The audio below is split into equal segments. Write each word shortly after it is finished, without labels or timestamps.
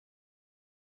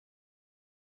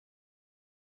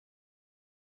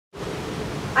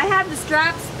I have the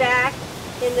straps back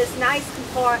in this nice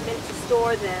compartment to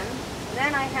store them. And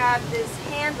then I have this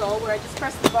handle where I just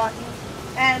press the button,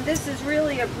 and this is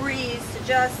really a breeze to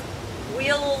just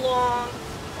wheel along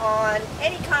on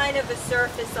any kind of a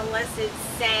surface unless it's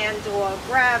sand or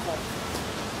gravel.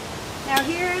 Now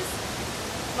here's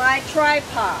my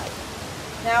tripod.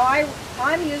 Now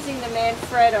I'm using the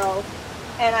Manfrotto,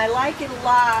 and I like it a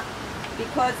lot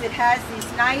because it has these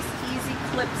nice easy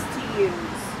clips to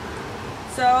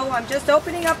use. So I'm just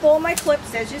opening up all my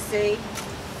clips, as you see.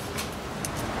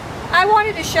 I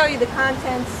wanted to show you the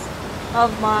contents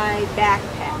of my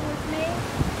backpack with me.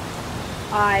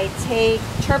 I take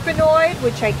terpenoid,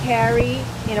 which I carry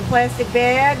in a plastic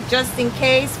bag just in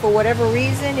case, for whatever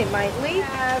reason, it might leak.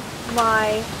 I have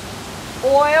my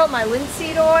oil, my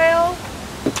linseed oil.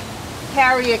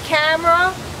 Carry a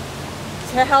camera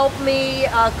to help me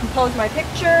compose my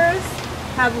pictures.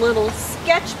 Have a little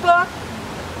sketchbook.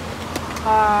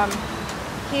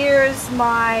 Here's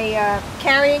my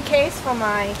carrying case for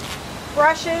my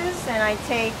brushes, and I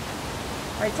take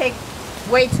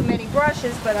way too many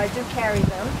brushes, but I do carry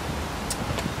them.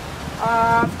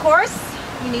 Of course,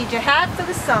 you need your hat for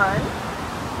the sun,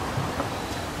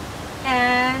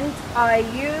 and I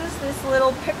use this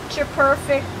little picture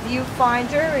perfect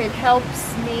viewfinder. It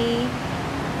helps me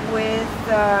with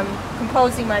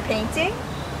composing my painting.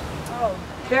 Oh,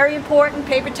 very important,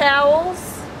 paper towels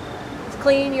to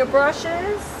clean your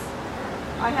brushes.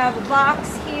 I have a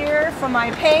box here for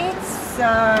my paints.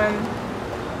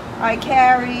 I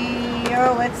carry,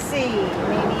 let's see,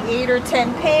 maybe 8 or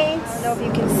 10 paints. I don't know if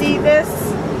you can see this.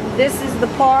 This is the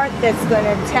part that's going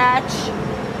to attach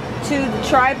to the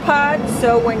tripod.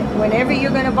 So whenever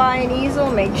you're going to buy an easel,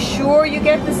 make sure you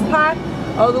get this part.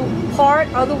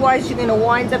 Otherwise you're going to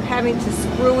wind up having to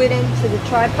screw it into the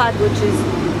tripod, which is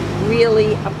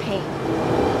really a pain.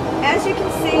 As you can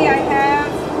see, I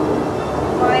have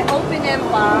my open end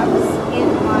box in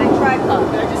my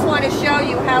tripod, but I just want to show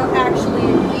you how actually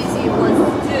easy it was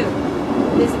to do.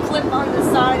 There's a clip on the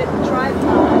side of the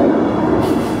tripod.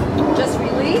 Just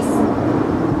release,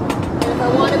 and if I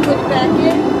want to put it back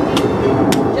in,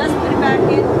 just put it back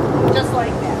in, just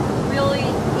like that. Really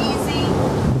easy.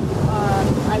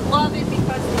 I love it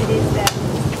because it is that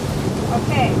easy.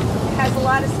 Okay, it has a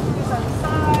lot of screws on the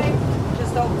side.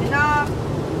 Just open it up.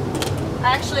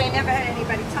 Actually, I never had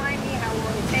anybody time me how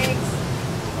long it takes.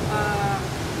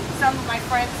 Some of my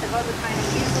friends have other kind of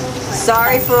easels.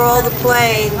 Sorry for all the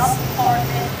planes.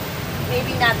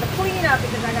 Maybe not the cleanup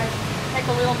because I got to take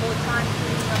a little more time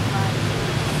cleaning up my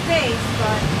space,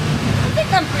 but I think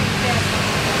I'm pretty good.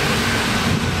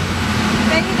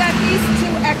 Then you got these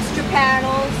 2 extra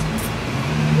panels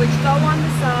which go on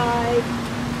the side,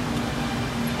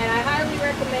 and I highly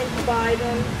recommend you buy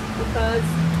them because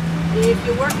if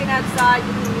you're working outside,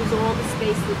 you can use all the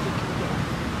space that you can get.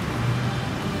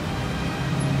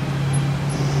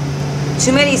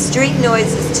 Too many street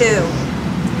noises too.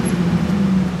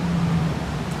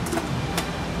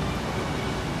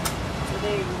 So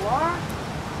there you are.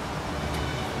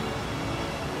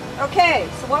 Okay,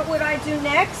 so what would I do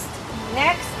next?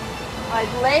 Next, I'd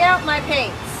lay out my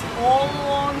paints all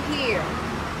along here.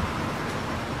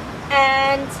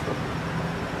 And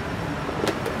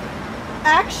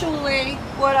actually,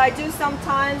 what I do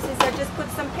sometimes is I just put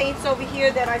some paints over here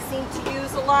that I seem to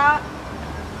use a lot.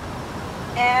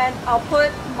 And I'll put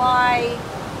my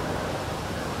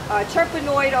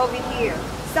terpenoid over here.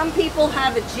 Some people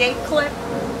have a J-clip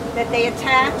that they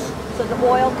attach so the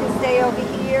oil can stay over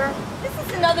here. This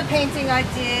is another painting I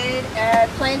did at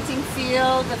Planting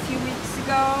Field a few weeks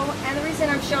ago. And the reason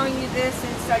I'm showing you this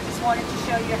is I just wanted to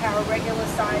show you how a regular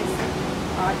size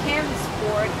canvas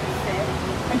board can fit.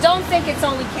 And don't think it's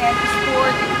only canvas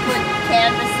board, you can put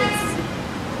canvases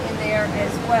in there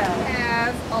as well. I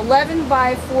have 11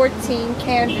 by 14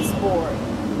 canvas board,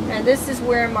 and this is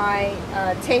where my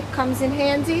tape comes in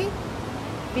handy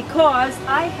because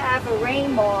I have a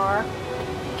Raymar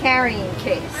carrying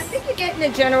case. I think you're getting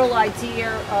a general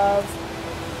idea of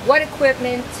what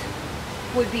equipment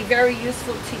would be very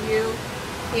useful to you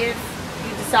if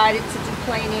you decided to do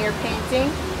plein air painting,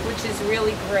 which is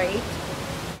really great.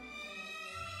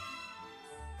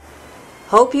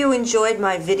 Hope you enjoyed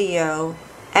my video,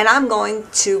 and I'm going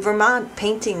to Vermont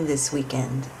painting this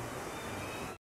weekend.